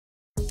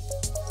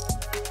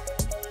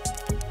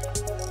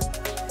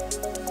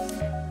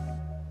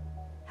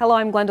Hello,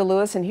 I'm Glenda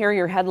Lewis, and here are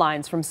your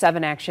headlines from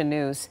 7 Action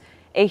News.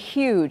 A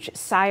huge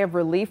sigh of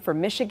relief for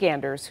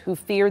Michiganders who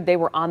feared they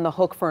were on the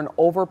hook for an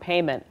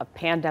overpayment of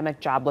pandemic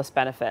jobless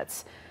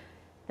benefits.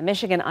 The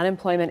Michigan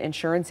Unemployment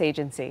Insurance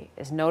Agency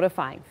is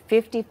notifying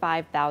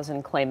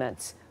 55,000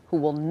 claimants who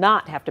will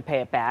not have to pay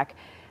it back.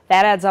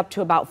 That adds up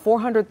to about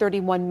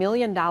 $431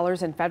 million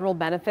in federal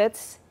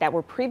benefits that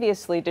were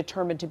previously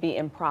determined to be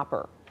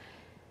improper.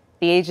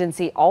 The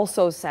agency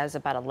also says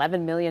about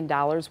 $11 million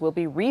will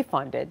be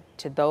refunded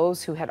to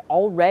those who had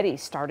already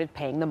started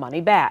paying the money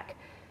back.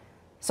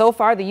 So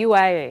far, the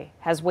UIA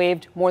has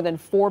waived more than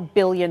 $4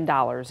 billion in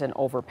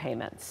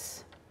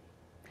overpayments.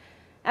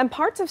 And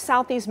parts of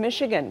southeast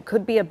Michigan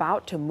could be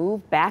about to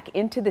move back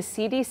into the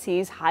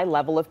CDC's high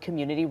level of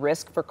community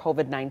risk for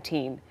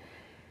COVID-19.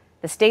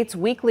 The state's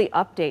weekly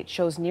update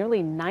shows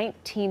nearly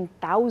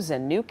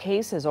 19,000 new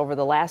cases over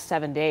the last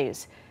 7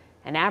 days,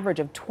 an average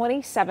of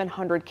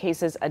 2,700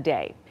 cases a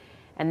day,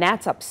 and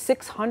that's up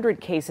 600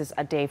 cases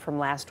a day from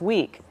last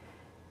week.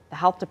 The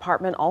health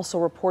department also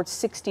reports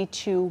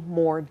 62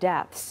 more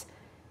deaths.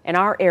 In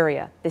our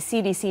area, the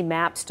CDC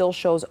map still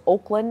shows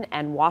Oakland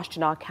and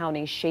Washtenaw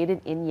counties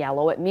shaded in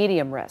yellow at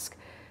medium risk,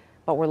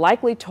 but we're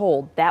likely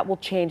told that will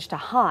change to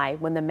high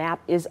when the map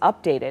is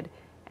updated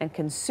and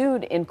can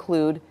soon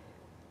include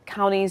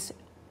counties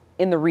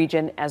in the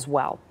region as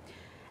well.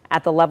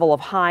 At the level of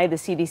high, the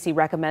CDC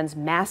recommends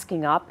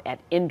masking up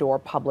at indoor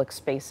public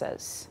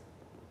spaces.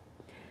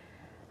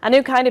 A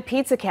new kind of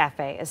pizza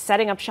cafe is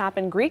setting up shop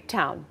in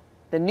Greektown.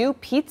 The new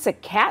Pizza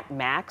Cat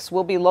Max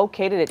will be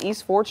located at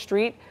East 4th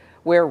Street,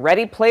 where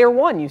Ready Player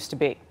One used to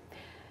be.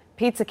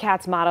 Pizza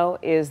Cat's motto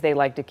is they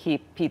like to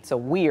keep pizza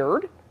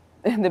weird.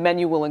 The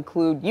menu will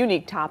include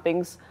unique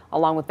toppings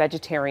along with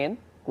vegetarian,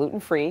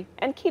 gluten-free,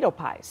 and keto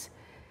pies.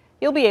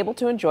 You'll be able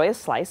to enjoy a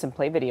slice and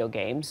play video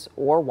games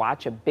or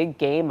watch a big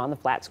game on the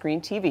flat screen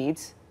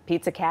TVs.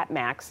 Pizza Cat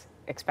Max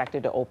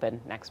expected to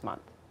open next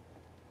month.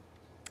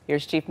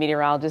 Here's Chief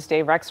Meteorologist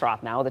Dave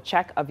Rexroth now with a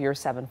check of your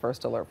 7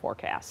 First Alert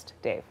forecast.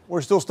 Dave.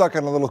 We're still stuck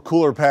in a little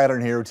cooler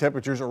pattern here.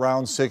 Temperatures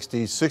around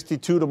 60,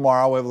 62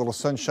 tomorrow. We have a little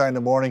sunshine in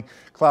the morning.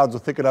 Clouds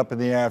will thicken up in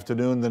the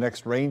afternoon. The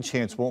next rain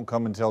chance won't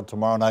come until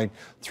tomorrow night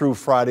through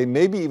Friday,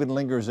 maybe even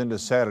lingers into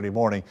Saturday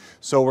morning.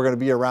 So we're going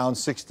to be around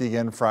 60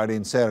 again Friday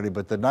and Saturday.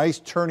 But the nice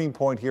turning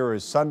point here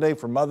is Sunday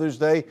for Mother's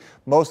Day.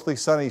 Mostly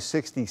sunny,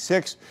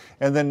 66.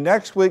 And then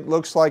next week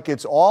looks like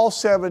it's all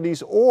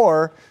 70s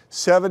or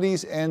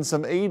 70s and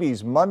some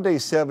 80s. Monday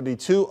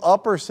 72,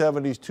 upper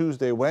 70s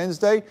Tuesday,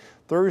 Wednesday,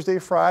 Thursday,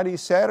 Friday,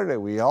 Saturday.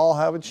 We all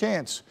have a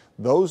chance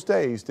those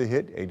days to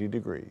hit 80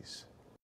 degrees.